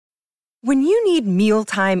When you need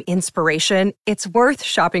mealtime inspiration, it's worth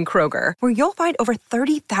shopping Kroger, where you'll find over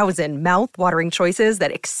 30,000 mouth-watering choices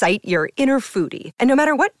that excite your inner foodie. And no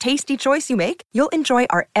matter what tasty choice you make, you'll enjoy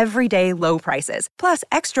our everyday low prices, plus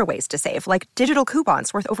extra ways to save, like digital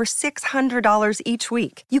coupons worth over $600 each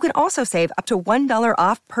week. You can also save up to $1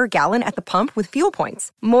 off per gallon at the pump with fuel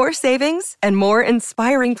points. More savings and more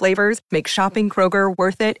inspiring flavors make shopping Kroger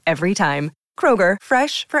worth it every time. Kroger,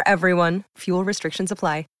 fresh for everyone. Fuel restrictions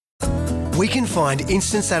apply. We can find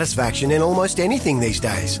instant satisfaction in almost anything these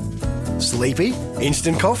days. Sleepy?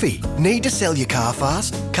 Instant coffee. Need to sell your car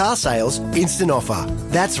fast? Car sales, instant offer.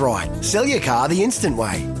 That's right, sell your car the instant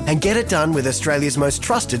way and get it done with Australia's most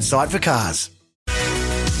trusted site for cars.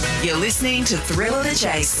 You're listening to Thrill of the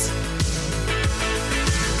Chase.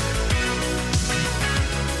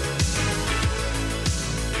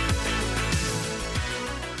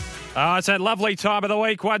 It's that lovely time of the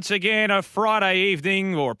week once again, a Friday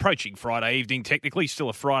evening, or approaching Friday evening technically, still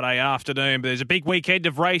a Friday afternoon, but there's a big weekend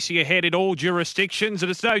of racing ahead in all jurisdictions, and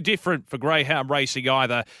it's no different for greyhound racing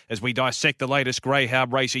either as we dissect the latest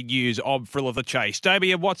greyhound racing news on Thrill of the Chase.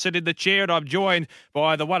 Damien Watson in the chair, and I'm joined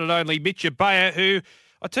by the one and only Mitch Abaya, who,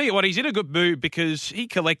 I'll tell you what, he's in a good mood because he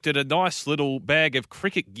collected a nice little bag of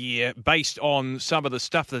cricket gear based on some of the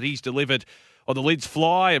stuff that he's delivered on the Lids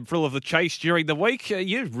Fly and Thrill of the Chase during the week.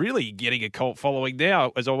 You're really getting a cult following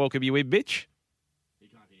now as I welcome you in, Mitch. You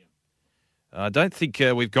can't hear. I don't think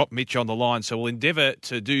we've got Mitch on the line, so we'll endeavour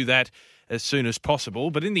to do that as soon as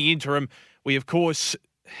possible. But in the interim, we, of course,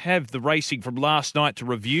 have the racing from last night to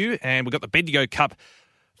review, and we've got the Bendigo Cup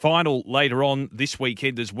final later on this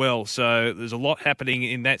weekend as well. So there's a lot happening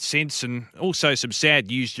in that sense, and also some sad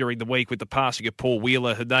news during the week with the passing of Paul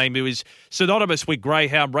Wheeler, her name, who is synonymous with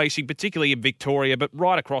greyhound racing, particularly in Victoria, but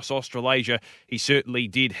right across Australasia. He certainly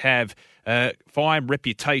did have a fine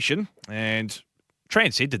reputation and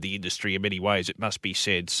transcended the industry in many ways, it must be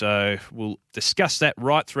said. So we'll discuss that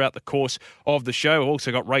right throughout the course of the show. We've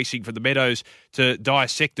also got racing for the Meadows to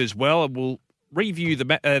dissect as well, and we'll review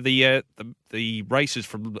the races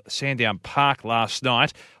from Sandown Park last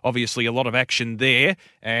night. Obviously, a lot of action there,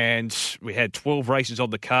 and we had 12 races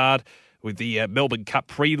on the card with the Melbourne Cup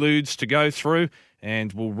preludes to go through,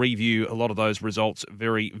 and we'll review a lot of those results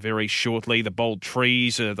very, very shortly. The Bold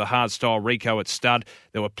Trees, the Hardstyle Rico at Stud.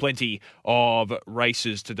 There were plenty of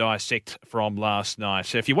races to dissect from last night.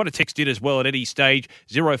 So if you want to text in as well at any stage,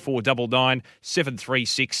 0499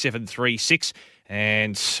 736 736.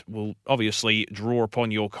 And we'll obviously draw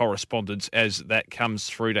upon your correspondence as that comes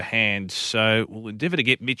through to hand. So we'll endeavour to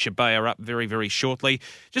get Mitch Abaya up very, very shortly.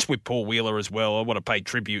 Just with Paul Wheeler as well, I want to pay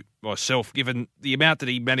tribute myself, given the amount that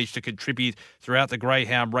he managed to contribute throughout the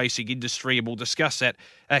greyhound racing industry, and we'll discuss that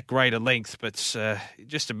at greater length. But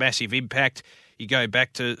just a massive impact. You go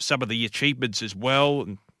back to some of the achievements as well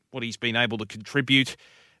and what he's been able to contribute.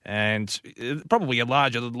 And probably a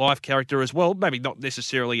larger-than-life character as well, maybe not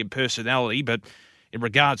necessarily in personality, but in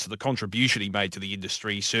regards to the contribution he made to the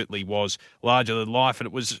industry, he certainly was larger than life. And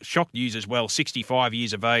it was shock news as well, 65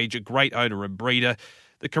 years of age, a great owner and breeder.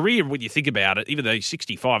 The career, when you think about it, even though he's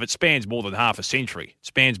 65, it spans more than half a century. It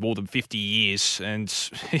spans more than 50 years, and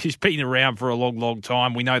he's been around for a long, long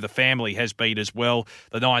time. We know the family has been as well.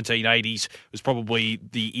 The 1980s was probably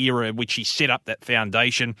the era in which he set up that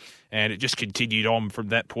foundation, and it just continued on from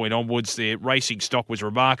that point onwards. Their racing stock was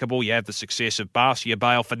remarkable. You have the success of Barcia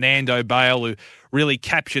Bale, Fernando Bale, who really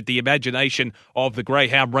captured the imagination of the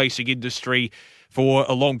greyhound racing industry for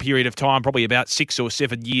a long period of time, probably about 6 or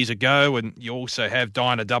 7 years ago. And you also have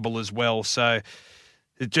Dinah Double as well. So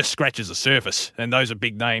it just scratches the surface. And those are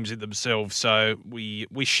big names in themselves. So we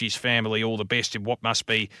wish his family all the best in what must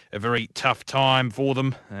be a very tough time for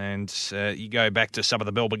them. And you go back to some of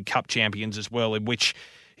the Melbourne Cup champions as well, in which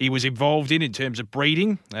he was involved in terms of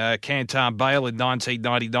breeding. Cantar Bale in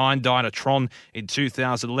 1999, Dinah Tron in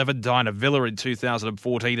 2011, Dinah Villa in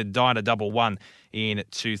 2014, and Dinah Double One in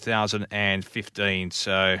 2015.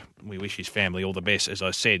 So we wish his family all the best, as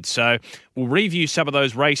I said. So we'll review some of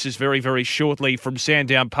those races very, very shortly from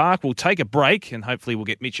Sandown Park. We'll take a break, and hopefully we'll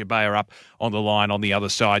get Mitch Abaya up on the line on the other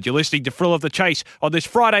side. You're listening to Thrill of the Chase on this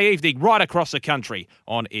Friday evening right across the country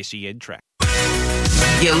on SEN Track.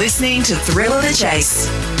 You're listening to Thrill of the Chase.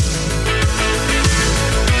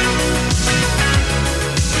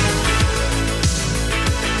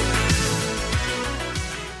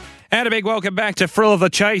 And a big welcome back to Thrill of the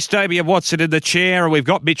Chase. Damien Watson in the chair, and we've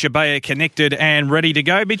got Mitch Abaya connected and ready to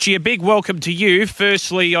go. Mitchy, a big welcome to you.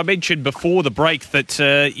 Firstly, I mentioned before the break that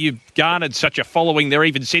you've garnered such a following, they're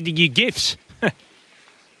even sending you gifts.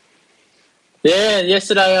 Yeah,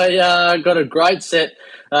 yesterday I got a great set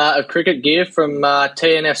of cricket gear from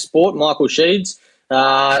TNF Sport, Michael Sheeds.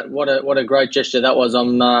 What a great gesture that was.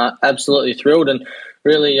 I'm absolutely thrilled and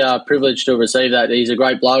really privileged to receive that. He's a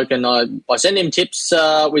great bloke, and I send him tips.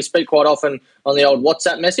 We speak quite often on the old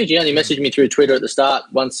WhatsApp message. He only messaged me through Twitter at the start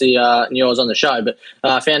once he knew I was on the show, but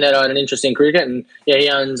found out I had an interest in cricket, and yeah, he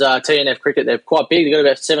owns TNF Cricket. They're quite big. They've got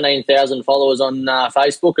about 17,000 followers on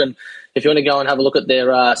Facebook, and if you want to go and have a look at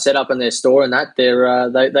their setup and their store and that,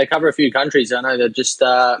 they cover a few countries. I know they're just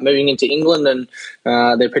moving into England, and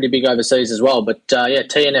they're pretty big overseas as well. But yeah,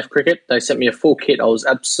 TNF Cricket, they sent me a full kit. I was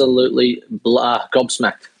absolutely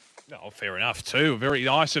gobsmacked. Oh, fair enough too. Very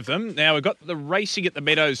nice of them. Now, we've got the racing at the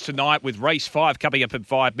Meadows tonight with race 5 coming up in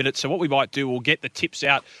 5 minutes. So what we might do, we'll get the tips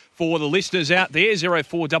out for the listeners out there.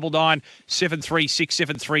 0499 736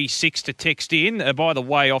 736 to text in. By the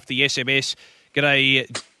way, off the SMS,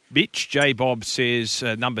 g'day Mitch. J-Bob says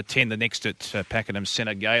number 10, the next at Pakenham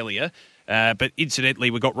Centre Galia. But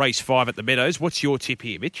incidentally, we've got race 5 at the Meadows. What's your tip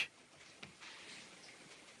here, Mitch?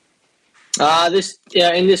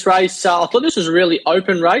 In this race, I thought this was a really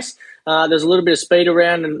open race. There's a little bit of speed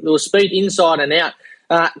around, and there was speed inside and out.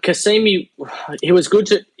 Cassimi,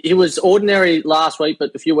 he was ordinary last week,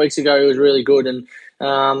 but a few weeks ago he was really good, and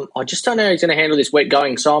I just don't know how he's going to handle this week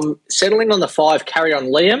going. So I'm settling on the 5, Carry On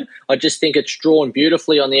Liam. I just think it's drawn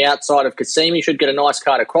beautifully on the outside of Cassimi. Should get a nice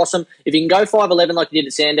card across him. If he can go 5'11" like he did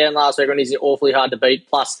at Sandown last week, and he's awfully hard to beat,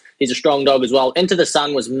 plus he's a strong dog as well. Enter the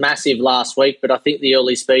Sun was massive last week, but I think the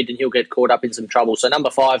early speed, and he'll get caught up in some trouble. So number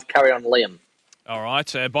 5, Carry On Liam. All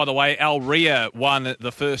right. By the way, Alria won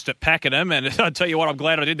the first at Pakenham, and I tell you what, I'm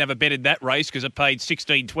glad I didn't have a bet in that race because it paid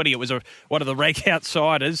 $16.20. It was one of the rank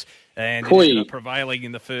outsiders, and it ended up prevailing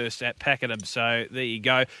in the first at Pakenham. So there you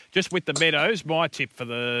go. Just with the Meadows, my tip for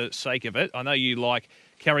the sake of it, I know you like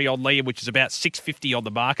Carry On Liam, which is about $6.50 on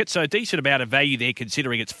the market, so a decent amount of value there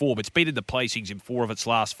considering its form. It's been in the placings in 4 of its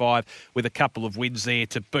last 5 with a couple of wins there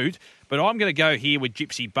to boot. But I'm going to go here with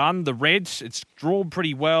Gypsy Bun, the Reds. It's drawn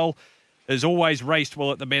pretty well. Has always raced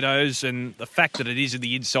well at the Meadows, and the fact that it is in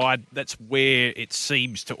the inside, that's where it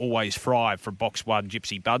seems to always thrive from box 1,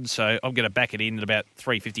 Gypsy Bud. So I'm going to back it in at about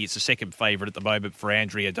 $3.50. It's the second favourite at the moment for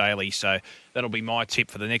Andrea Daly, so that'll be my tip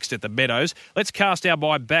for the next at the Meadows. Let's cast our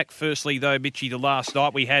mind back firstly, though, Mitchie, to last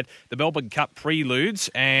night. We had the Melbourne Cup preludes,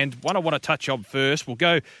 and one I want to touch on first. We'll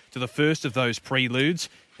go to the first of those preludes.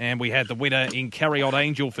 And we had the winner in Carry On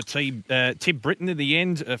Angel for Tim Britton in the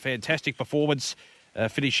end. A fantastic performance.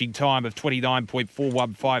 Finishing time of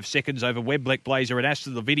 29.415 seconds over Weblek Blazer and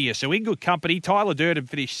Aston Lavinia. So in good company, Tyler Durden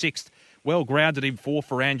finished 6th, well grounded in 4th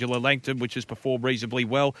for Angela Langton, which has performed reasonably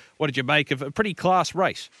well. What did you make of a pretty class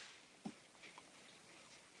race? It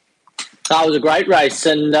was a great race,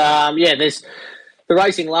 and the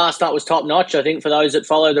racing last night was top notch. I think for those that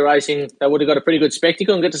follow the racing, they would have got a pretty good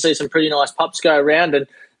spectacle and get to see some pretty nice pups go around. And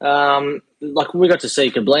we got to see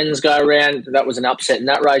Koblenz go around. That was an upset in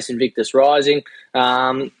that race. Invictus Rising.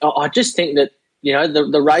 I just think that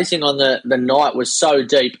the racing on the night was so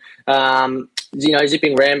deep.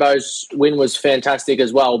 Zipping Rambo's win was fantastic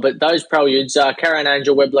as well. But those preludes, Carry On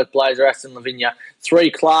Angel, Weblek Blazer, Aston Lavinia, 3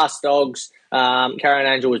 class dogs. Carry On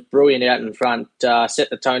Angel was brilliant out in front, set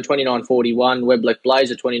the tone, 29.41, Weblek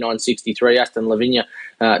Blazer, 29.63, Aston Lavinia,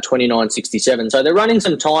 29.67. So they're running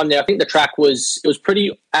some time there. I think the track was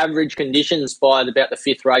pretty average conditions by about the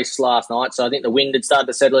 5th race last night. So I think the wind had started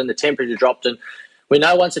to settle in, the temperature dropped, and we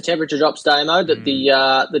know once the temperature drops, Damo, that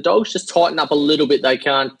the dogs just tighten up a little bit. They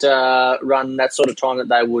can't run that sort of time that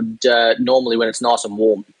they would normally when it's nice and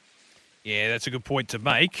warm. Yeah, that's a good point to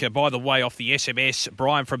make. By the way, off the SMS,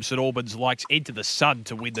 Brian from St Albans likes Enter the Sun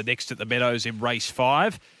to win the next at the Meadows in race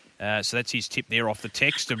 5. So that's his tip there off the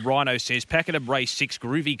text. And Rhino says, Pakenham race 6,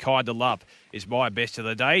 Groovy Kind of Love is my best of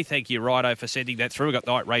the day. Thank you, Rhino, for sending that through. We've got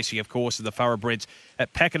night racing, of course, in the Thoroughbreds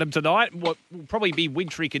at Pakenham tonight. What will probably be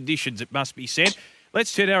wintry conditions, it must be said.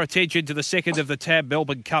 Let's turn our attention to the second of the TAB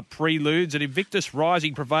Melbourne Cup preludes. And Invictus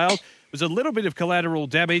Rising prevailed. It was a little bit of collateral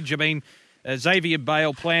damage. I mean, Xavier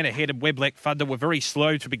Bale, Plan Ahead, and Weblek Thunder were very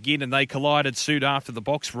slow to begin, and they collided soon after the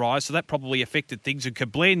box rise, so that probably affected things. And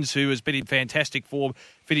Koblenz, who has been in fantastic form,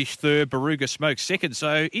 finished 3rd, Baruga Smoke 2nd.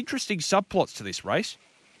 So interesting subplots to this race.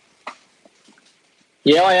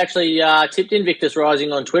 Yeah, I actually tipped Invictus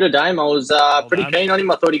Rising on Twitter, Dame. I was pretty keen on him.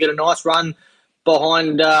 I thought he'd get a nice run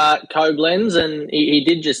behind Koblenz, and he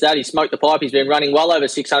did just that. He smoked the pipe. He's been running well over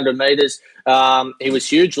 600 metres. He was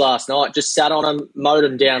huge last night. Just sat on him, mowed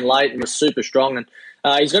him down late, and was super strong. And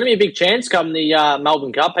he's going to be a big chance come the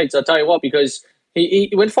Melbourne Cup, Pete. So I'll tell you what, because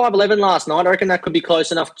He went 5'11" last night. I reckon that could be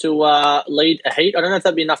close enough to lead a heat. I don't know if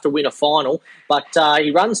that'd be enough to win a final, but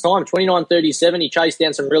he runs time, 29.37. He chased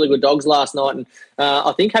down some really good dogs last night, and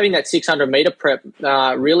I think having that 600-metre prep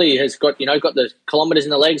really has got the kilometres in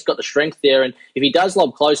the legs, got the strength there, and if he does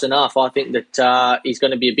lob close enough, I think that he's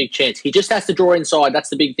going to be a big chance. He just has to draw inside. That's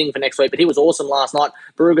the big thing for next week, but he was awesome last night.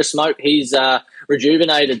 Baruga Smoke, he's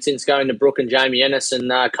rejuvenated since going to Brooke and Jamie Ennis,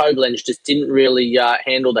 and Koblenz just didn't really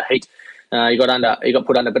handle the heat. He got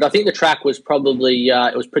put under, but I think the track was probably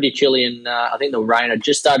it was pretty chilly, and I think the rain had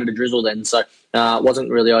just started to drizzle then, so it wasn't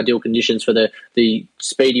really ideal conditions for the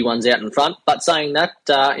speedy ones out in front. But saying that,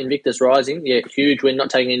 Invictus Rising, yeah, huge win, not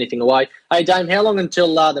taking anything away. Hey Dame, how long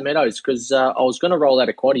until the Meadows? Because I was going to roll out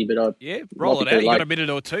a quaddie, but roll it out. You got a minute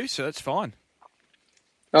or two, so that's fine.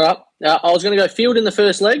 All right, I was going to go field in the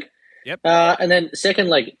first leg. Yep. And then second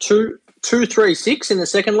leg 2-3-6 in the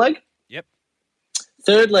second leg. Yep.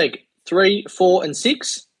 Third leg 3, 4, and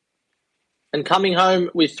 6, and coming home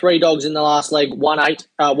with 3 dogs in the last leg,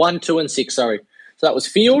 1, 2, and 6. Sorry, so that was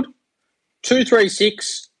field 2, 3,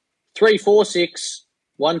 6, 3, 4, 6,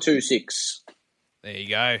 1, 2, 6. There you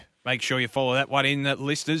go. Make sure you follow that one in,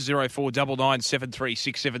 listeners. 0499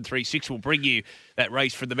 736 736 will bring you that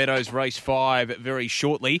race from the Meadows, race 5, very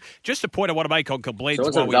shortly. Just a point I want to make on Koblenz. So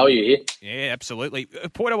what's the value here? Yeah, absolutely. A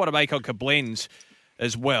point I want to make on Koblenz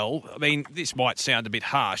as well. I mean, this might sound a bit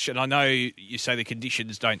harsh, and I know you say the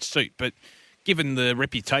conditions don't suit, but given the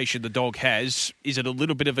reputation the dog has, is it a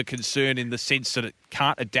little bit of a concern in the sense that it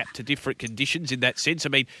can't adapt to different conditions in that sense? I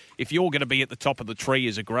mean, if you're going to be at the top of the tree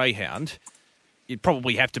as a greyhound, you'd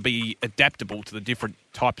probably have to be adaptable to the different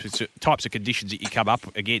types of conditions that you come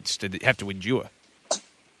up against and have to endure.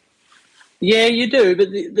 Yeah, you do, but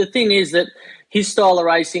the thing is that his style of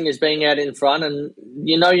racing is being out in front, and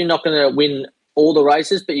you're not going to win all the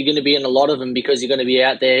races, but you're going to be in a lot of them because you're going to be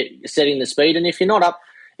out there setting the speed. And if you're not up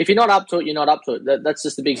to it, you're not up to it. That's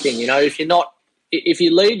just the big thing, if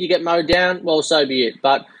you lead, you get mowed down. Well, so be it.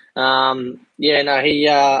 But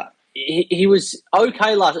he was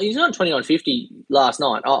okay last. He's on 29.50 last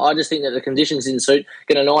night. I just think that the conditions didn't suit.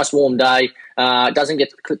 Get a nice warm day. Doesn't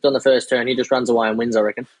get clipped on the first turn. He just runs away and wins, I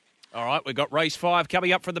reckon. All right, we've got race 5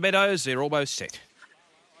 coming up from the Meadows. They're almost set.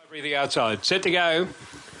 The outside, set to go.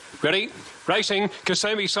 Ready? Racing,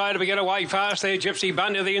 Kasumi side to get away fast there. Gypsy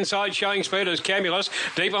Bun to the inside, showing speed as Camulus.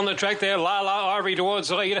 Deep on the track there, Lala Ivory towards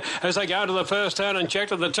the lead as they go to the first turn and check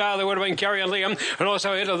to the tail. There would have been Kerry and Liam, and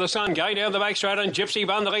also into the sun. Going down the back straight, and Gypsy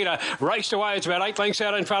Bun, the leader, raced away. It's about 8 lengths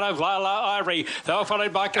out in front of Lala Ivory. They were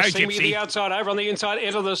followed by Kasumi, the outside, over on the inside,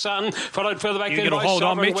 into the sun. Followed further back then by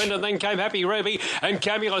Sovereign Wind, and then came Happy Ruby and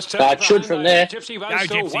Camulus. Should from there. Gypsy Bun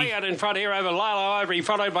still way out in front here over Lala Ivory,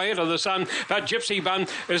 followed by Into the Sun. But Gypsy Bun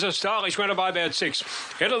is a stylish winner by about 6.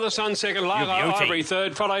 Into the Sun second, Lala Ivory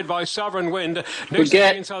third, followed by Sovereign Wind. Next to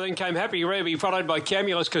the inside then came Happy Ruby, followed by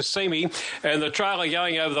Camulus Kasimi. And the trailer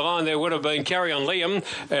going over the line there would have been Carry on Liam.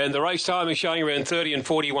 And the race time is showing around 30 and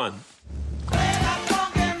 41.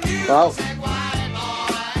 Well,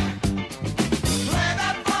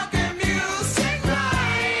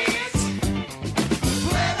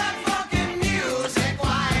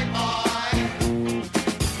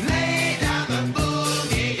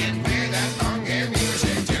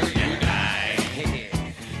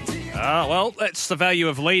 well, that's the value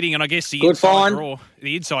of leading, and I guess the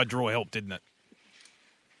inside draw helped, didn't it?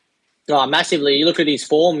 Oh, massively. You look at his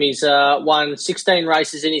form. He's won 16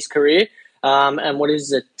 races in his career, and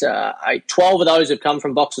 12 of those have come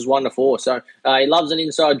from boxes 1 to 4. So he loves an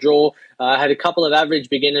inside draw. Had a couple of average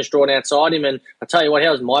beginners drawn outside him, and I tell you what,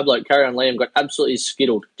 how's my bloke Carry on Liam got absolutely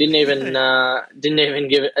skittled. Didn't even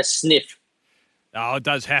give it a sniff. Oh, it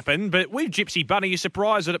does happen. But with Gypsy Bunny, you're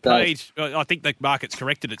surprised that it paid. I think the market's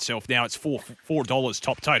corrected itself now. It's $4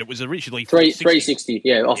 top tote. It was originally $3.60.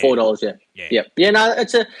 Yeah, or $4. Yeah. No,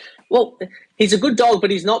 he's a good dog,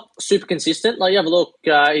 but he's not super consistent. Like, you have a look,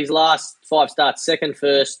 his last 5 starts, 2nd,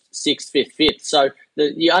 1st, 6th, 5th, 5th. So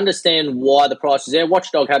you understand why the price is there.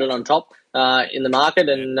 Watchdog had it on top in the market,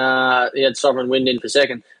 and he had Sovereign Wind in for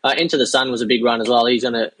 2nd. Into the Sun was a big run as well. He's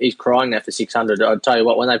crying there for 600. I'll tell you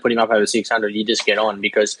what, when they put him up over 600, you just get on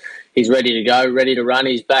because he's ready to go, ready to run.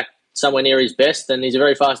 He's back somewhere near his best, and he's a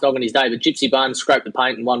very fast dog on his day. But Gypsy Barnes scraped the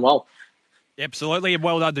paint and won well. Absolutely, and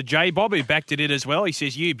well done to J-Bob, who backed it in as well. He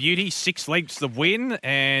says, you beauty, 6 lengths the win,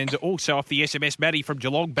 and also off the SMS, Matty from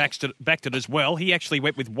Geelong backed it as well. He actually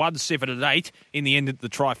went with 1, 7 and 8. In the end, the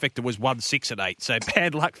trifecta was 1, 6 and 8. So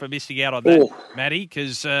bad luck for missing out on that, Matty,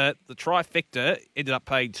 because the trifecta ended up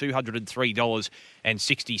paying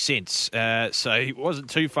 $203.60. So he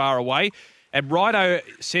wasn't too far away. And Rhino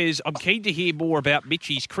says, I'm keen to hear more about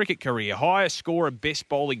Mitchie's cricket career. Highest score and best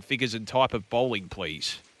bowling figures and type of bowling,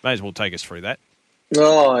 please. May as well take us through that.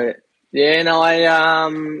 Oh, yeah, no, I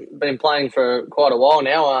been playing for quite a while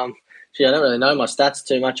now. I don't really know my stats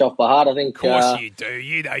too much off by heart. I think. Of course you do.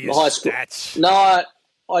 You know your stats. No,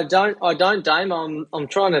 I don't, Dame. I'm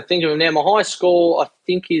trying to think of them now. My high score, I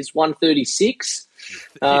think, is 136.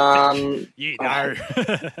 You know.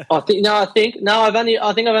 I think I've only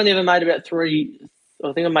ever made about three.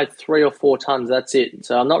 I think I made 3 or 4 tons. That's it.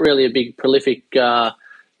 So I'm not really a big prolific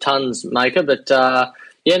tons maker, but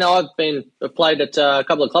I've played at a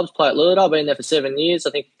couple of clubs. Play at Lula. I've been there for 7 years.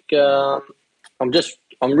 I think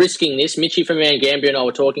I'm risking this. Mitchie from Mount Gambier and I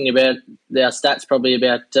were talking about their stats probably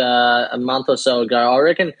about a month or so ago. I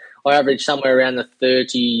reckon I averaged somewhere around the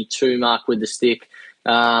 32 mark with the stick.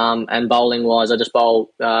 And bowling-wise, I just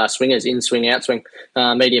bowl swingers, in-swing, out-swing,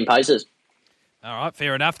 medium paces. All right,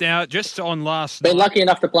 fair enough. Now, just on last Been night... lucky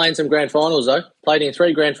enough to play in some grand finals, though. Played in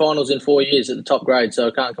 3 grand finals in 4 years at the top grade, so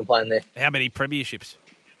I can't complain there. How many premierships?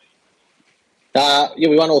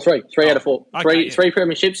 We won all 3. 3 out of 4. Okay, three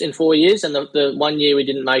premierships in 4 years, and the 1 year we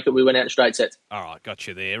didn't make it, we went out in straight sets. All right, got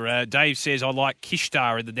you there. Dave says, I like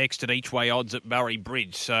Kishtar in the next at each way odds at Murray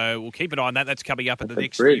Bridge, so we'll keep an eye on that. That's coming up in the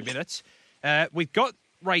next few minutes. We've got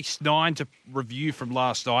race 9 to review from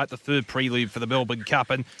last night, the third prelude for the Melbourne Cup,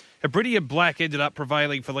 and Hebridean Black ended up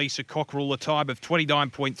prevailing for Lisa Cockerell, a time of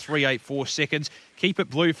 29.384 seconds. Keep It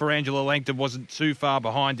Blue for Angela Langton wasn't too far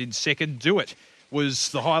behind in second. Do It was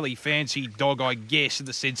the highly fancied dog, I guess, in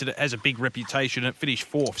the sense that it has a big reputation, and it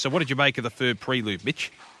finished 4th. So what did you make of the third prelude,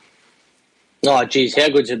 Mitch? Oh, geez, how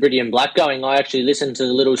good's Hebridean Black going? I actually listened to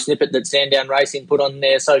the little snippet that Sandown Racing put on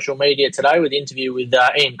their social media today with the interview with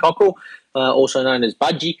Ian Cockerell, also known as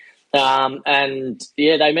Budgie.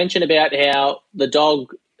 They mentioned about how the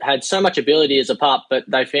dog had so much ability as a pup, but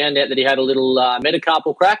they found out that he had a little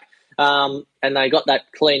metacarpal crack, and they got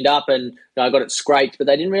that cleaned up and got it scraped, but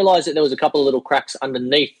they didn't realise that there was a couple of little cracks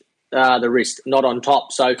underneath the wrist, not on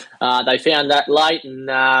top. So they found that late and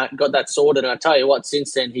got that sorted. And I tell you what,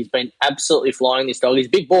 since then, he's been absolutely flying, this dog. He's a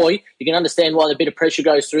big boy. You can understand why the bit of pressure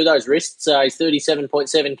goes through those wrists. He's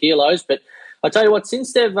 37.7 kilos. But I tell you what,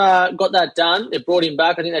 since they've got that done, they've brought him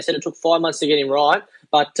back. I think they said it took 5 months to get him right.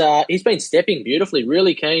 But he's been stepping beautifully,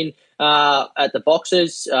 really keen at the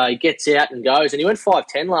boxes. He gets out and goes. And he went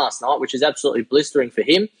 5.10 last night, which is absolutely blistering for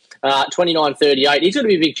him. 29.38. He's got to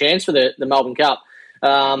be a big chance for the Melbourne Cup.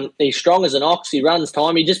 He's strong as an ox. He runs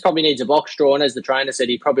time. He just probably needs a box draw. And as the trainer said,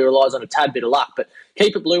 he probably relies on a tad bit of luck. But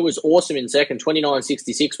Keep It Blue was awesome in second,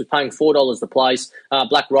 29.66, was paying $4 the place.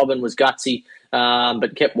 Black Robin was gutsy,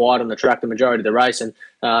 but kept wide on the track the majority of the race. And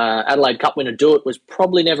Adelaide Cup winner Do It was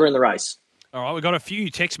probably never in the race. All right, we've got a few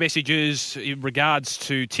text messages in regards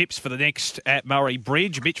to tips for the next at Murray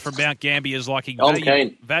Bridge. Mitch from Mount Gambier is liking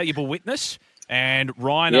valuable witness. And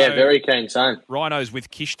Rhino... Yeah, very keen, son. Rhino's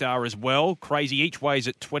with Kishtar as well. Crazy each way's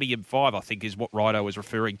at 20 and 5, I think, is what Rhino was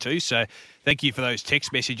referring to. So thank you for those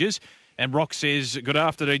text messages. And Rock says, good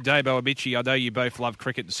afternoon, Dabo and Mitchie. I know you both love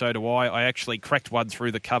cricket and so do I. I actually cracked one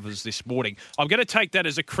through the covers this morning. I'm going to take that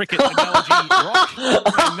as a cricket analogy, Rock,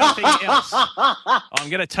 and nothing else. I'm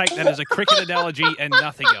going to take that as a cricket analogy and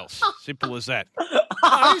nothing else. Simple as that.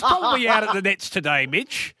 No, he's probably out at the nets today,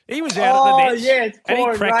 Mitch. He was out at the nets. Yeah, it's and he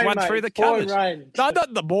cracked rain, one mate. through the Pouring covers. rain. No, not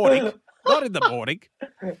in the morning. Not in the morning.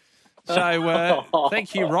 So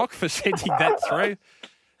thank you, Rock, for sending that through.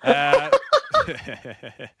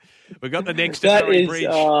 We've got the next Murray Bridge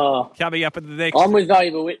coming up in the next. I'm with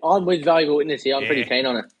valuable witness here. I'm pretty keen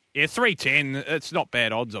on it. Yeah, 3.10. It's not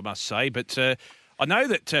bad odds, I must say. But I know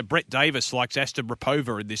that Brett Davis likes Aston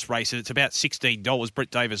Rapova in this race, and it's about $16.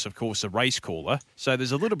 Brett Davis, of course, a race caller. So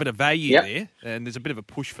there's a little bit of value there, and there's a bit of a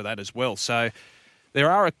push for that as well. So there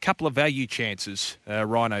are a couple of value chances.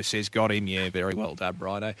 Rhino says, got him. Yeah, very well done,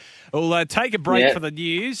 Rhino. We'll take a break for the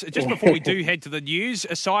news. Just before we do head to the news,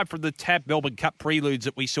 aside from the TAB Melbourne Cup preludes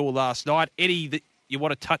that we saw last night, any that you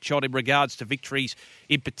want to touch on in regards to victories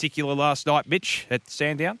in particular last night, Mitch, at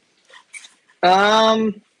Sandown?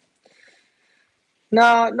 No,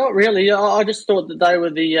 not really. I just thought that they were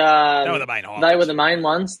the main highlights. They were the main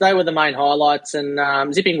ones. They were the main highlights.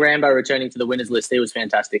 And Zipping Rambo returning to the winners list, he was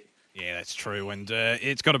fantastic. Yeah, that's true. And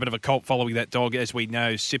it's got a bit of a cult following, that dog, as we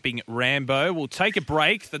know, Sipping Rambo. We'll take a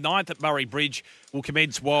break. The 9th at Murray Bridge will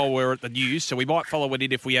commence while we're at the news, so we might follow it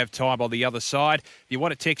in if we have time on the other side. If you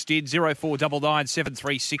want to text in, 0499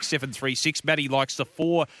 736 736. Matty likes the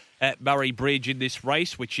 4 at Murray Bridge in this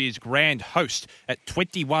race, which is Grand Host at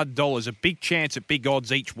 $21. A big chance at big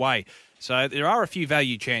odds each way. So there are a few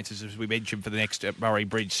value chances, as we mentioned, for the next at Murray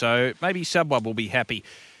Bridge. So maybe someone will be happy.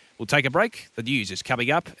 We'll take a break. The news is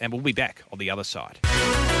coming up, and we'll be back on the other side.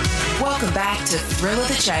 Welcome back to Thrill of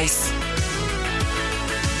the Chase.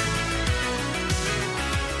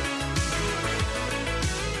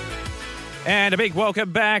 And a big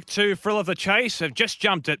welcome back to Thrill of the Chase. Have just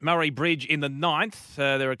jumped at Murray Bridge in the 9th.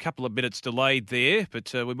 There are a couple of minutes delayed there,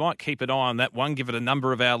 but we might keep an eye on that one, given a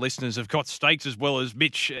number of our listeners have got stakes as well as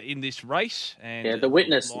Mitch in this race. And the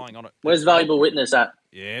Witness. On it. Where's Valuable Witness at?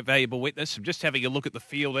 Yeah, Valuable Witness. I'm just having a look at the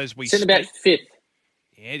field as we It's in speak. about 5th.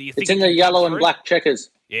 Yeah, do you think It's in the yellow and black checkers.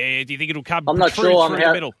 Yeah, do you think it'll come I'm not through sure. through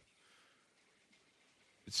the middle?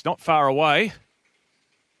 It's not far away.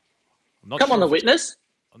 Come on, the Witness.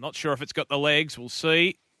 I'm not sure if it's got the legs. We'll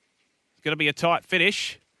see. It's going to be a tight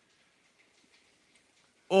finish.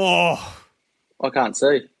 Oh, I can't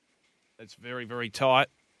see. it's very, very tight.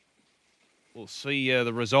 We'll see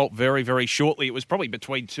the result very, very shortly. It was probably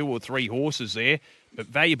between 2 or 3 horses there, but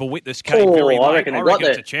Valuable Witness came very late. I reckon it got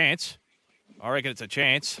there. It's a chance. I reckon it's a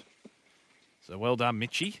chance. So well done,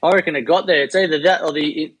 Mitchie. I reckon it got there. It's either that or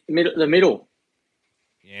the middle.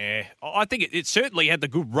 Yeah, I think it certainly had the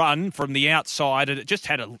good run from the outside, and it just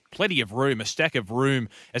had plenty of room, a stack of room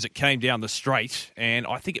as it came down the straight, and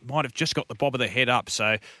I think it might have just got the bob of the head up.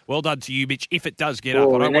 So well done to you, Mitch. If it does get up,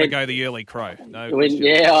 I don't want to go the early crow. No,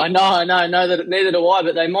 Yeah, I know that. Neither do I,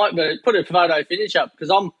 but they might put a photo finish up because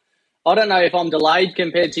I don't know if I'm delayed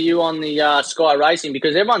compared to you on the Sky Racing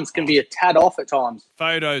because everyone's can be a tad off at times.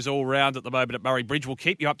 Photos all round at the moment at Murray Bridge. We'll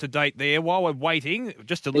keep you up to date there while we're waiting.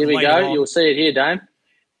 Just a Here little we later go. on. You'll see it here, Dame.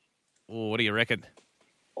 Oh, what do you reckon?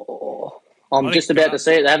 I'm just about to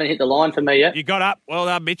see it. They haven't hit the line for me yet. You got up. Well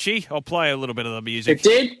done, Mitchie. I'll play a little bit of the music. It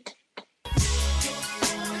did.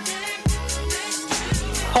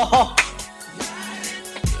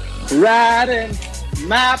 Riding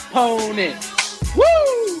my pony. Woo!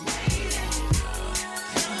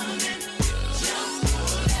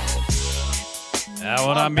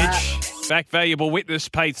 Well done, Mitch. Back Valuable Witness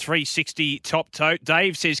paid $3.60 top tote.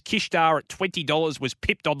 Dave says Kishtar at $20 was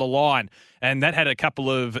pipped on the line, and that had a couple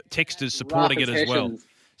of texters supporting it as well.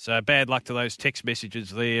 So bad luck to those text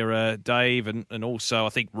messages there, Dave, and also I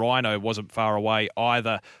think Rhino wasn't far away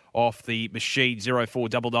either off the machine.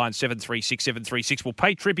 0499 736 736. We'll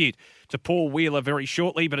pay tribute to Paul Wheeler very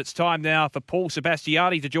shortly, but it's time now for Paul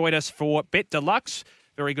Sebastiani to join us for Bet Deluxe.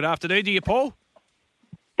 Very good afternoon to you, Paul.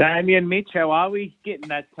 Damien, Mitch, how are we? Getting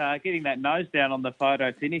that nose down on the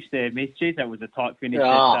photo finish there, Mitch. Geez, that was a tight finish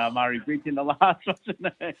at Murray Bridge in the last, wasn't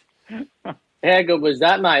it? How good was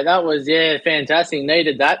that, mate? That was, fantastic.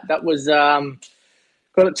 Needed that. That was, got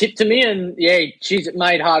it tipped to me and, it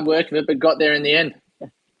made hard work of it, but got there in the end.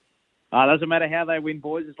 Doesn't matter how they win,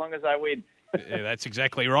 boys, as long as they win. Yeah, that's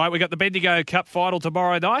exactly right. We got the Bendigo Cup final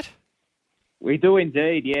tomorrow night. We do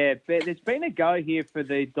indeed, yeah. But there's been a go here for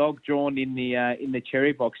the dog drawn in the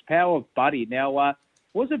cherry box, Power of Buddy. Now,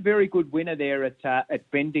 was a very good winner there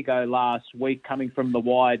at Bendigo last week, coming from the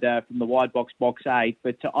wide box 8.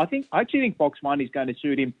 But I actually think box 1 is going to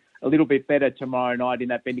suit him a little bit better tomorrow night in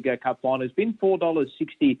that Bendigo Cup final. It's been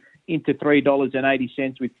 $4.60 into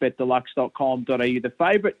 $3.80 with betdeluxe.com.au. The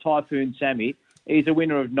favourite, Typhoon Sammy, he's a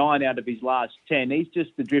winner of 9 out of his last 10. He's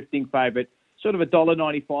just the drifting favourite. Sort of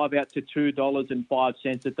 $1.95 out to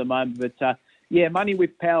 $2.05 at the moment. But, money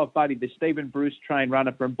with Power Buddy, the Stephen Bruce train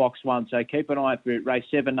runner from box 1. So keep an eye for it. Race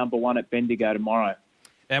 7, number 1 at Bendigo tomorrow.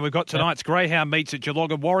 And we've got tonight's Greyhound meets at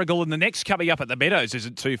Geelong and Warragul, and the next coming up at the Meadows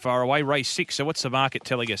isn't too far away, race 6. So what's the market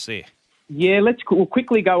telling us there? Yeah, we'll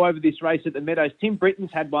quickly go over this race at the Meadows. Tim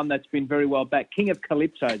Britton's had one that's been very well back. King of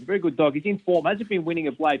Calypso, it's a very good dog. He's in form, hasn't been winning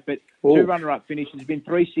of late, but 2 runner-up finishes. He's been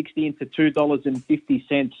 $3.60 into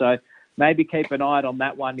 $2.50. So maybe keep an eye on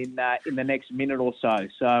that one in the next minute or so.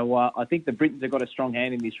 So I think the Britons have got a strong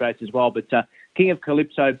hand in this race as well. But King of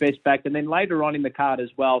Calypso, best back. And then later on in the card as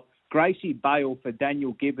well, Gracie Bale for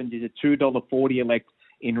Daniel Gibbons is a $2.40 elect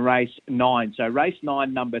in race 9. So race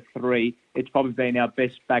 9, number 3, it's probably been our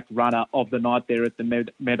best back runner of the night there at the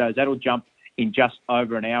Meadows. That'll jump in just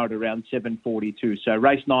over an hour at around 7:42. So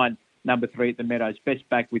race 9, number 3 at the Meadows, best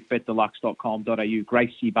back with betdeluxe.com.au,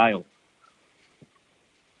 Gracie Bale.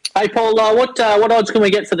 Hey, Paul, what odds can we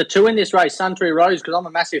get for the 2 in this race, Suntree Rose? Because I'm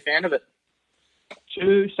a massive fan of it.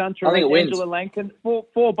 2, Suntree I think it Rose, wins. Angela Lankin,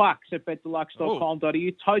 $4 at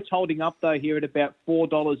betdeluxe.com.au. Totes holding up, though, here at about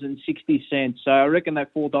 $4.60. So I reckon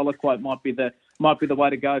that $4 quote might be the way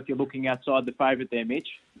to go if you're looking outside the favourite there,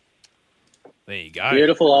 Mitch. There you go.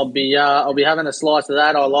 Beautiful. I'll be having a slice of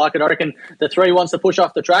that. I like it. I reckon the 3 wants to push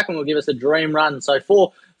off the track and will give us a dream run. So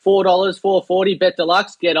 $4, $4.40, Bet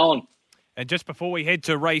Deluxe, get on. And just before we head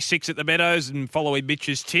to race 6 at the Meadows and following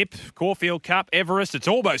Mitch's tip, Caulfield Cup, Everest, it's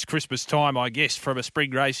almost Christmas time, I guess, from a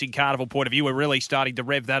spring racing carnival point of view. We're really starting to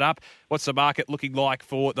rev that up. What's the market looking like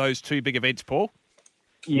for those two big events, Paul?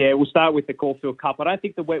 Yeah, we'll start with the Caulfield Cup. I don't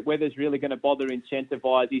think the wet weather's really going to bother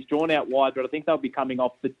incentivise. He's drawn out wide, but I think they'll be coming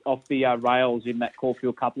off the rails in that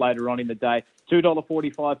Caulfield Cup later on in the day.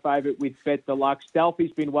 $2.45 favourite with Bet Deluxe.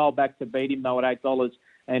 Stelfy's been well back to beat him, though, at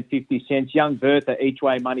 $8.50. Young Bertha, each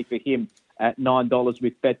way money for him at $9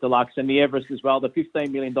 with Bet Deluxe. And the Everest as well, the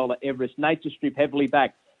 $15 million Everest. Nature Strip heavily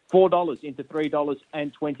back. $4 into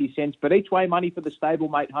 $3.20. But each way money for the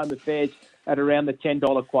stablemate Home Affairs at around the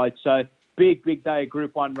 $10 quote. So big day of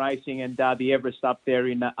Group 1 racing, and the Everest up there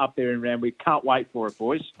in Randwick. Can't wait for it,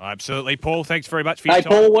 boys. Absolutely. Paul, thanks very much for your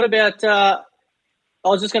time. Hey, Paul, what about... I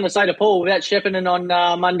was just going to say to Paul, about Shepparton on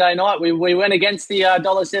Monday night, we went against the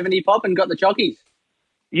 $1.70 pop and got the chockies.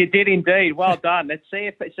 You did indeed. Well done. Let's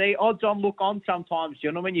see odds on look on sometimes,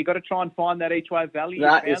 gentlemen. You've got to try and find that each way value.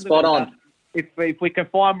 You're spot on. If we can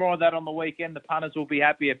find more of that on the weekend, the punters will be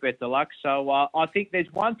happy at Bet Deluxe. So I think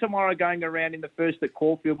there's one tomorrow going around in the first at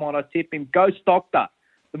Caulfield. Might I tip him? Ghost Doctor.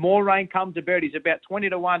 The more rain comes about, he's about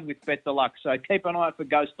 20-1 with Bet Deluxe. So keep an eye out for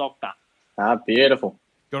Ghost Doctor. Beautiful.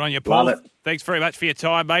 Good on you, Paul. Love it. Thanks very much for your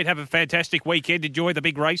time, mate. Have a fantastic weekend. Enjoy the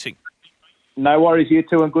big racing. No worries, you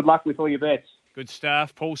two, and good luck with all your bets. Good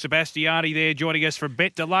stuff. Paul Sebastiani there joining us from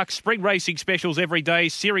Bet Deluxe. Spring racing specials every day.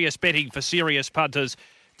 Serious betting for serious punters.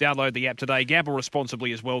 Download the app today. Gamble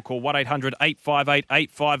responsibly as well. Call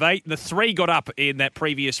 1-800-858-858. The 3 got up in that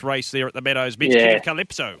previous race there at the Meadows. Mitch King of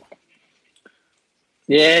Calypso.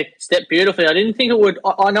 Yeah, stepped beautifully. I didn't think it would.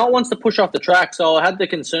 I know it wants to push off the track, so I had the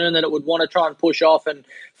concern that it would want to try and push off and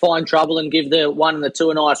find trouble and give the 1 and the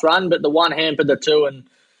 2 a nice run, but the 1 hampered the 2 and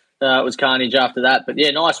it was carnage after that. But,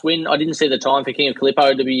 yeah, nice win. I didn't see the time for King of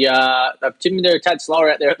Calypso to be they're a tad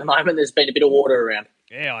slower out there at the moment. There's been a bit of water around.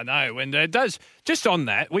 Yeah, I know. And it does, just on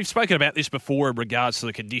that, we've spoken about this before in regards to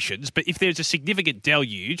the conditions, but if there's a significant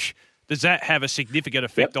deluge, does that have a significant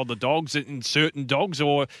effect on the dogs in certain dogs,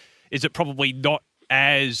 or is it probably not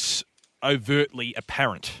as overtly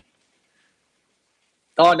apparent?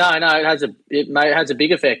 Oh, no, it has a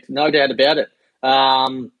big effect, no doubt about it.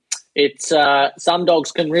 It's some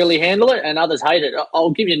dogs can really handle it and others hate it.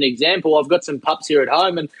 I'll give you an example. I've got some pups here at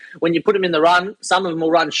home, and when you put them in the run, some of them will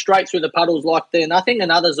run straight through the puddles like they're nothing,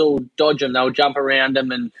 and others will dodge them. They'll jump around them,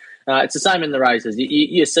 and it's the same in the races.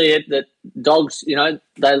 You see it that dogs,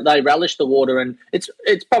 they relish the water, and it's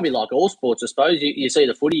probably like all sports, I suppose. You see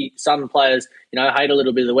the footy. Some players, hate a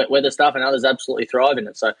little bit of the wet weather stuff, and others absolutely thrive in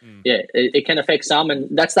it. So, yeah, it can affect some, and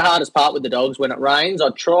that's the hardest part with the dogs. When it rains,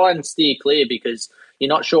 I try and steer clear because you're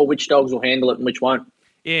not sure which dogs will handle it and which won't.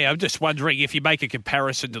 Yeah, I'm just wondering if you make a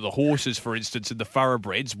comparison to the horses, for instance, and the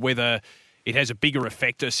thoroughbreds, whether it has a bigger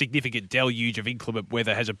effect, a significant deluge of inclement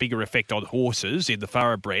weather has a bigger effect on horses in the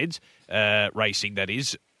thoroughbreds racing, that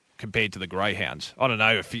is, compared to the greyhounds. I don't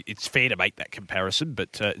know if it's fair to make that comparison,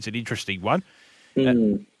 but it's an interesting one.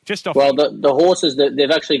 Just off the horses, they've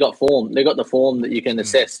actually got form. They've got the form that you can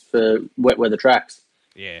assess for wet weather tracks.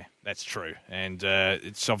 Yeah, that's true. And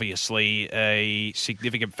it's obviously a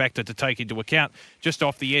significant factor to take into account. Just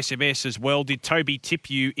off the SMS as well, did Toby tip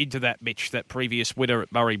you into that, Mitch, that previous winner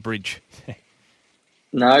at Murray Bridge?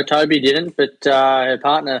 No, Toby didn't, but her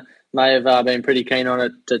partner may have been pretty keen on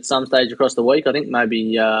it at some stage across the week. I think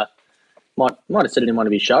maybe might have said it in one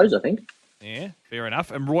of his shows, I think. Yeah, fair enough.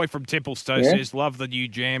 And Roy from Templestowe says, love the new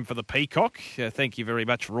jam for the Peacock. Thank you very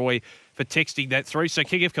much, Roy, for texting that through. So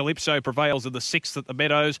King of Calypso prevails in the 6th at the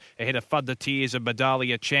Meadows, ahead of Thunder Tears and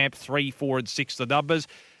Medallia Champ, 3, 4 and 6 the numbers.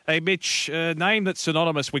 Hey, Mitch, a name that's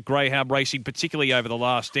synonymous with greyhound racing, particularly over the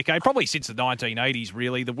last decade, probably since the 1980s,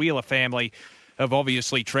 really. The Wheeler family have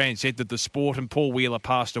obviously transcended the sport, and Paul Wheeler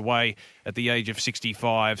passed away at the age of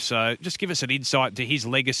 65. So just give us an insight to his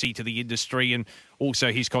legacy to the industry and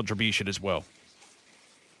also his contribution as well.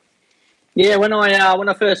 Yeah, when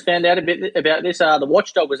I first found out a bit about this, the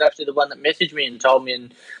Watchdog was actually the one that messaged me and told me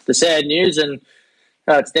the sad news, and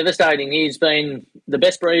it's devastating. He's been the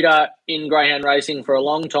best breeder in greyhound racing for a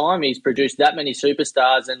long time. He's produced that many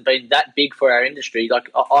superstars and been that big for our industry.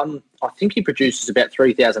 I think he produces about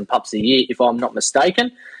 3,000 pups a year, if I'm not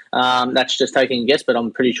mistaken. That's just taking a guess, but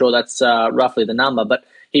I'm pretty sure that's roughly the number. But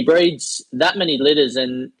he breeds that many litters,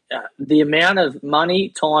 and the amount of money,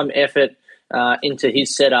 time, effort into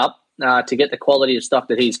his setup to get the quality of stuff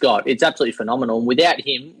that he's got, it's absolutely phenomenal. And without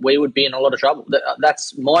him, we would be in a lot of trouble.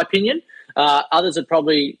 That's my opinion. Others would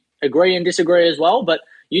probably agree and disagree as well, but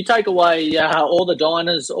you take away all the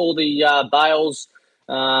diners, all the bales,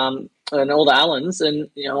 and all the Allens. And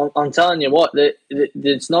I'm telling you what,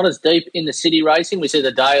 it's not as deep in the city racing. We see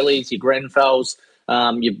the Dailies, your Grenfells,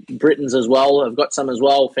 your Britons as well. I've got some as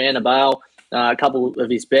well. Fanna Bale, a couple of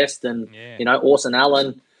his best, and Orson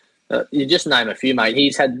Allen. You just name a few, mate.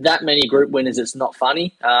 He's had that many group winners. It's not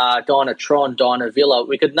funny. Dynatron, Dynavilla.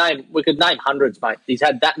 We could name hundreds, mate. He's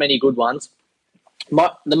had that many good ones.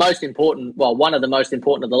 One of the most important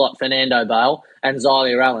of the lot, Fernando Bale and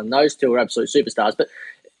Zylia Allen. Those two are absolute superstars. But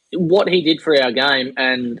what he did for our game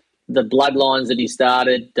and the bloodlines that he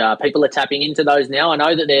started, people are tapping into those now. I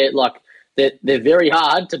know that they're very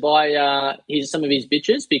hard to buy some of his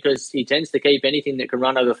bitches because he tends to keep anything that can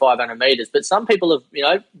run over 500 metres. But some people have,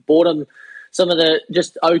 bought him some of the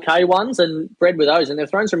just okay ones and bred with those, and they've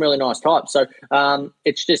thrown some really nice types. So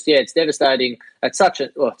it's just, it's devastating. At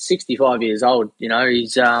 65 years old,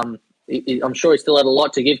 he's I'm sure he still had a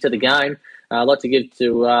lot to give to the game, a lot to give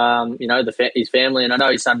to, his family. And I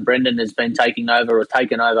know his son Brendan has been taken over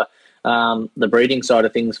the breeding side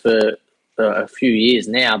of things for a few years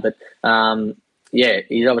now. But,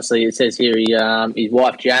 he's obviously, it says here, his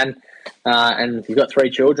wife Jan, and he's got 3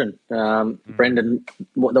 children. Brendan,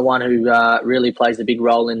 the one who really plays a big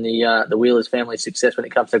role in the Wheelers family success when it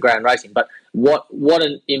comes to grand racing. But what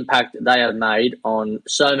an impact they have made on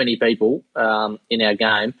so many people in our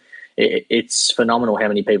game. It's phenomenal how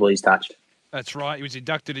many people he's touched. That's right. He was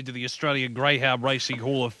inducted into the Australian Greyhound Racing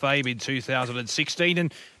Hall of Fame in 2016.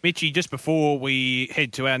 And Mitchie, just before we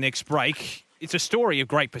head to our next break, it's a story of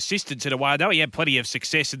great persistence in a way. I know he had plenty of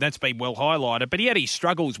success, and that's been well highlighted, but he had his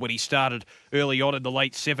struggles when he started early on in the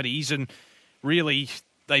late 70s, and really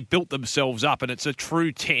they built themselves up, and it's a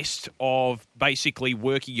true test of basically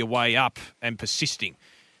working your way up and persisting,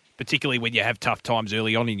 particularly when you have tough times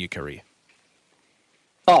early on in your career.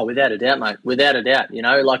 Oh, without a doubt, mate. Without a doubt.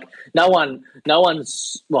 No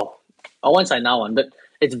one's, well, I won't say no one, but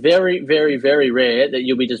it's very, very, very rare that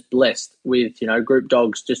you'll be just blessed with, group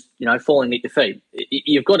dogs just, falling at your feet.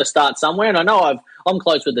 You've got to start somewhere. And I know I'm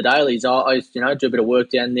close with the Dailies. I do a bit of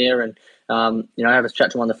work down there and, have a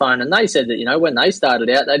chat to them on the phone. And they said that, when they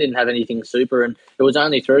started out, they didn't have anything super. And it was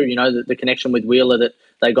only through, the connection with Wheeler that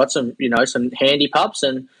they got some, some handy pups,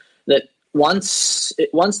 and that once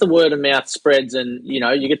the word of mouth spreads and,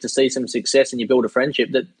 you get to see some success and you build a friendship,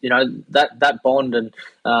 that, that bond, and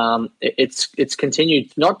it's continued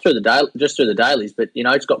not through just through the Dailies, but,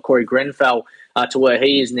 it's got Corey Grenfell to where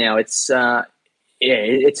he is now. It's amazing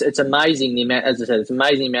the amount, as I said, it's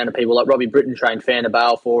amazing the amount of people like Robbie Britton trained Fanna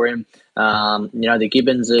Bale for him, the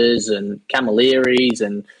Gibbonses and Camilleries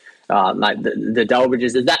and the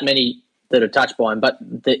Delbridges. There's that many that are touched by him, but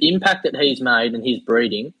the impact that he's made and his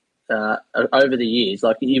breeding over the years,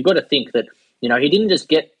 you've got to think that he didn't just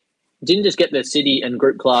get the city and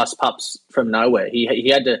group class pups from nowhere. He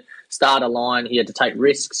had to start a line. He had to take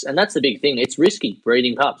risks, and that's the big thing. It's risky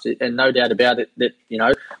breeding pups, and no doubt about it that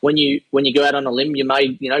when you go out on a limb, you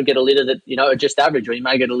may get a litter that are just average, or you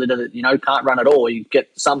may get a litter that can't run at all. You get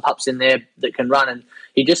some pups in there that can run, and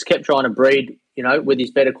he just kept trying to breed with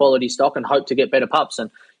his better quality stock and hope to get better pups, and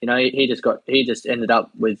he just ended up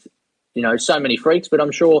with so many freaks, but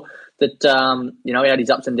I'm sure that, he had his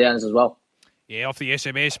ups and downs as well. Yeah, off the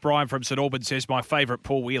SMS, Brian from St Albans says, my favourite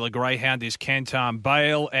Paul Wheeler greyhound is Canton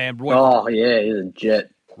Bale. And Roy, oh, yeah, he's a jet.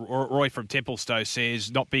 Roy from Templestowe says,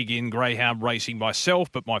 not big in greyhound racing myself,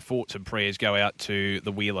 but my thoughts and prayers go out to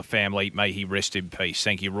the Wheeler family. May he rest in peace.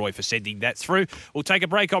 Thank you, Roy, for sending that through. We'll take a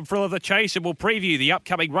break on Thrill of the Chase, and we'll preview the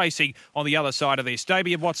upcoming racing on the other side of this.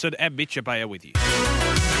 Damian Watson and Mitch Abaya with you.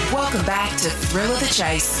 Welcome back to Thrill of the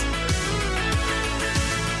Chase.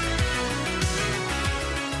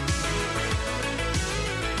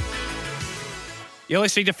 You're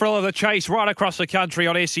listening to Thrill of the Chase right across the country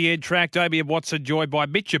on SEN Track. Damian Watson joined by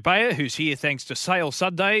Mitch Abaya, who's here thanks to Sale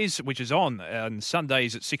Sundays, which is on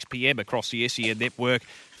Sundays at 6 p.m. across the SEN network.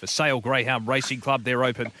 For Sale Greyhound Racing Club, they're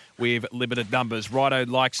open with limited numbers. Righto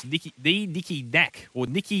likes Nicky Knack, or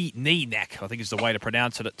Nicky Knee Knack, I think is the way to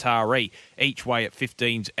pronounce it, at Taree, each way at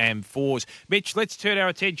 15s and 4s. Mitch, let's turn our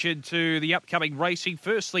attention to the upcoming racing.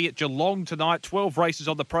 Firstly, at Geelong tonight, 12 races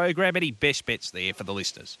on the program. Any best bets there for the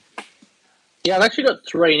listeners? Yeah, I've actually got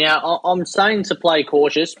 3 now. I'm saying to play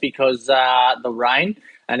cautious because the rain,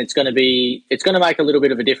 and it's going to make a little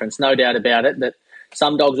bit of a difference, no doubt about it, that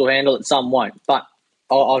some dogs will handle it, some won't. But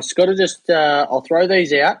I've got to just I'll throw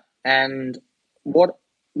these out, and what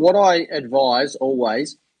I advise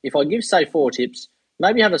always, if I give, say, 4 tips,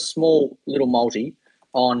 maybe have a small little multi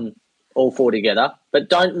on all 4 together, but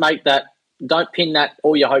don't pin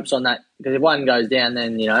all your hopes on that, because if one goes down,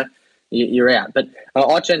 then, you're out. But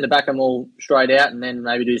I tend to back them all straight out and then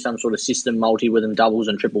maybe do some sort of system multi with them, doubles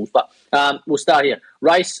and triples. But we'll start here.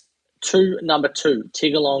 Race number 2,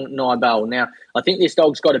 Tigalong Nibel. Now, I think this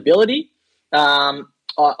dog's got ability.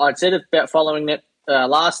 I'd said about following that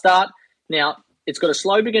last start. Now, it's got a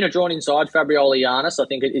slow beginner drawn inside, Fabrioli Yanis. I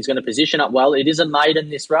think it is going to position up well. It is a maiden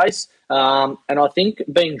this race. And I think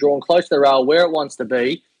being drawn close to the rail where it wants to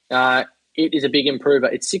be, it is a big improver.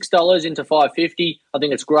 It's $6 into $5.50. I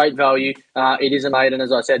think it's great value. It is a maiden,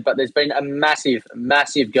 as I said, but there's been a massive,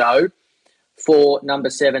 massive go for number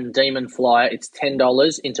 7, Demon Flyer. It's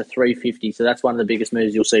 $10 into $3.50. So that's one of the biggest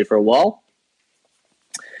moves you'll see for a while.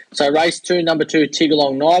 So race 2, number 2,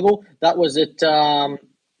 Tigalong Nibel. That was at $5.50.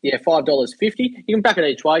 You can back it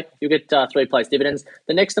each way. You'll get 3-place dividends.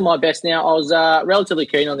 The next to my best now, I was relatively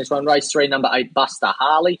keen on this one. Race 3, number 8, Buster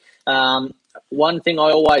Harley. One thing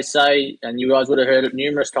I always say, and you guys would have heard it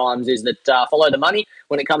numerous times, is that follow the money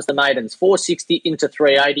when it comes to maidens. $4.60 into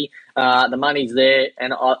 $3.80. The money's there,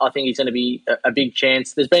 and I think he's going to be a big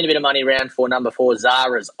chance. There's been a bit of money around for number 4,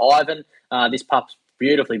 Zara's Ivan. This pup's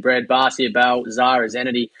beautifully bred. Barcia Bell, Zara's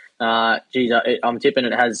Entity. I'm tipping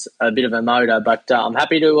it has a bit of a motor, but I'm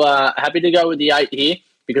happy to go with the 8 here,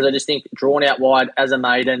 because I just think drawn out wide as a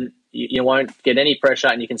maiden, you won't get any pressure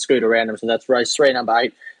and you can scoot around them. So that's race 3, number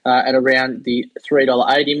 8, at around the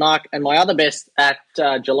 $3.80 mark. And my other best at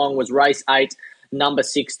Geelong was race 8, number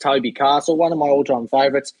 6, Toby Castle, one of my all-time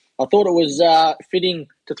favourites. I thought it was fitting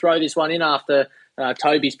to throw this one in after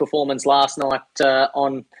Toby's performance last night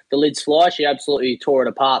on the Lids Fly. She absolutely tore it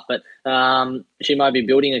apart, but she might be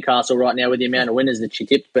building a castle right now with the amount of winners that she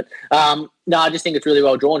tipped. But no, I just think it's really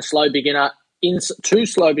well drawn. Slow beginner, 2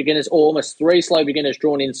 slow beginners, or almost 3 slow beginners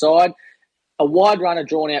drawn inside. A wide runner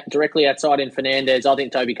drawn out directly outside in Fernandez. I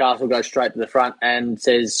think Toby Castle goes straight to the front and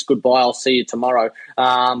says, goodbye, I'll see you tomorrow.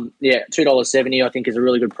 $2.70 I think is a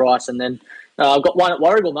really good price. And then I've got one at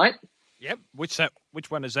Warragul, mate. Yep.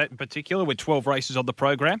 Which one is that in particular, with 12 races on the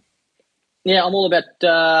program? Yeah, I'm all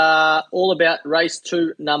about race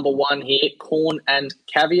 2, number 1 here, Corn and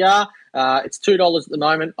Caviar. It's $2 at the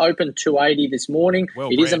moment, open $2.80 this morning.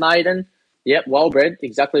 It is a maiden. Yep, well bred,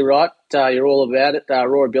 exactly right. You're all about it.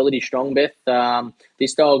 Raw ability, strong, Beth.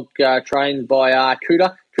 This dog trained by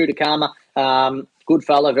Kuda Karma. Good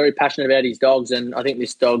fella, very passionate about his dogs, and I think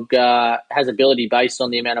this dog has ability based on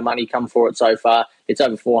the amount of money come for it so far. It's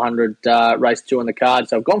over 400, race 2 on the card.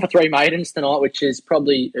 So I've gone for 3 maidens tonight, which is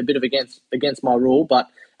probably a bit of against my rule, but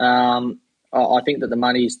I think that the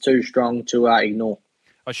money is too strong to ignore.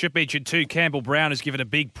 I should mention too, Campbell Brown has given a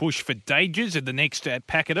big push for Dangers in the next at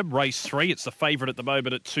Pakenham, race 3. It's the favourite at the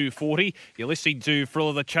moment at $2.40. You're listening to Thrill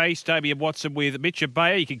of the Chase, Damian Watson with Mitch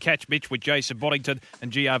Abayer. You can catch Mitch with Jason Boddington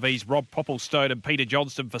and GRV's Rob Popplestone and Peter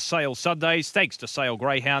Johnston for Sale Sundays. Thanks to Sale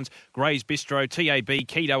Greyhounds, Gray's Bistro, TAB,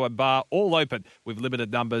 Keto and Bar, all open with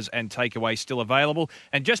limited numbers and takeaway still available.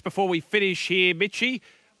 And just before we finish here, Mitchie,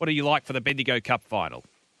 what do you like for the Bendigo Cup final?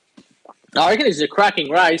 I reckon this is a cracking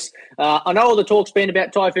race. I know all the talk's been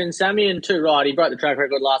about Typhoon Sammy, and too right. He broke the track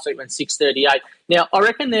record last week, went 6:38. Now, I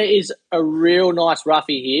reckon there is a real nice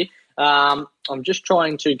roughie here. I'm just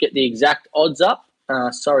trying to get the exact odds up.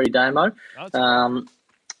 Sorry, Damo.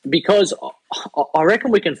 Because I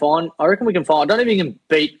reckon we can find. I don't know if he can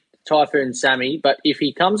beat Typhoon Sammy, but if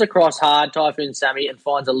he comes across hard, Typhoon Sammy, and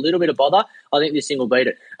finds a little bit of bother, I think this thing will beat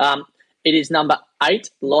it. It is number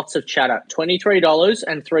 8, Lots of Chatter, $23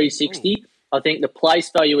 and $3.60. I think the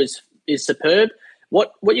place value is superb.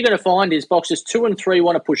 What you're going to find is boxes 2 and 3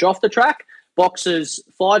 want to push off the track. Boxes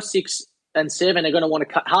 5, 6, and 7 are going to want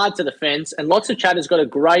to cut hard to the fence. And Lots of Chatter's got a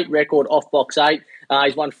great record off box 8.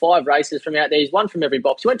 He's won 5 races from out there. He's won from every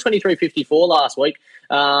box. He went 23.54 last week.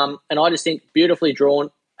 And I just think beautifully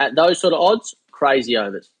drawn at those sort of odds, crazy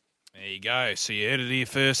overs. There you go. So you heard it here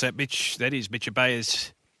first. That is Mitch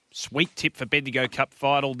Abayer's sweet tip for Bendigo Cup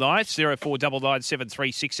final night, 0499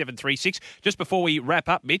 736 736. Just before we wrap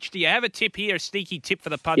up, Mitch, do you have a tip here, a sneaky tip for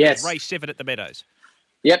the punters? Yes. Race 7 at the Meadows.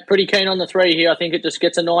 Yep, pretty keen on the 3 here. I think it just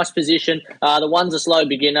gets a nice position. The 1's a slow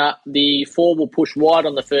beginner. The 4 will push wide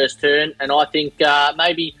on the first turn, and I think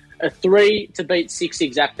maybe a 3 to beat 6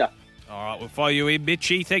 exacta. All right, we'll follow you in,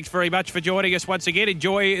 Mitchie. Thanks very much for joining us once again.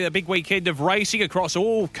 Enjoy a big weekend of racing across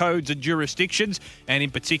all codes and jurisdictions, and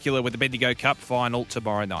in particular with the Bendigo Cup final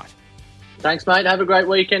tomorrow night. Thanks, mate. Have a great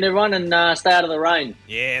weekend, everyone, and stay out of the rain.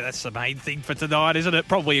 Yeah, that's the main thing for tonight, isn't it?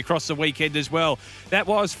 Probably across the weekend as well. That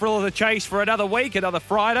was Thrill of the Chase for another week, another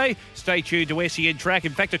Friday. Stay tuned to SEN Track.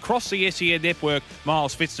 In fact, across the SEN network,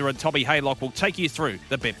 Miles Fitzner and Tommy Haylock will take you through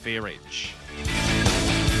the Betfair Edge.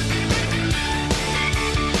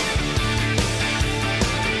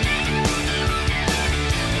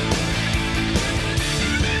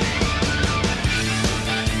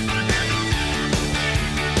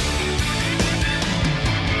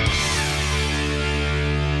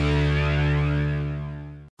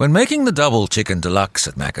 When making the double chicken deluxe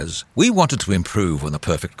at Macca's, we wanted to improve on the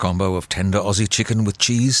perfect combo of tender Aussie chicken with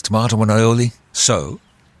cheese, tomato and aioli. So,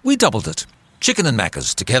 we doubled it. Chicken and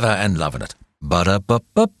Macca's, together and loving it.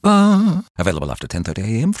 Ba-da-ba-ba-ba. Available after 10:30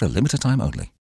 a.m. for a limited time only.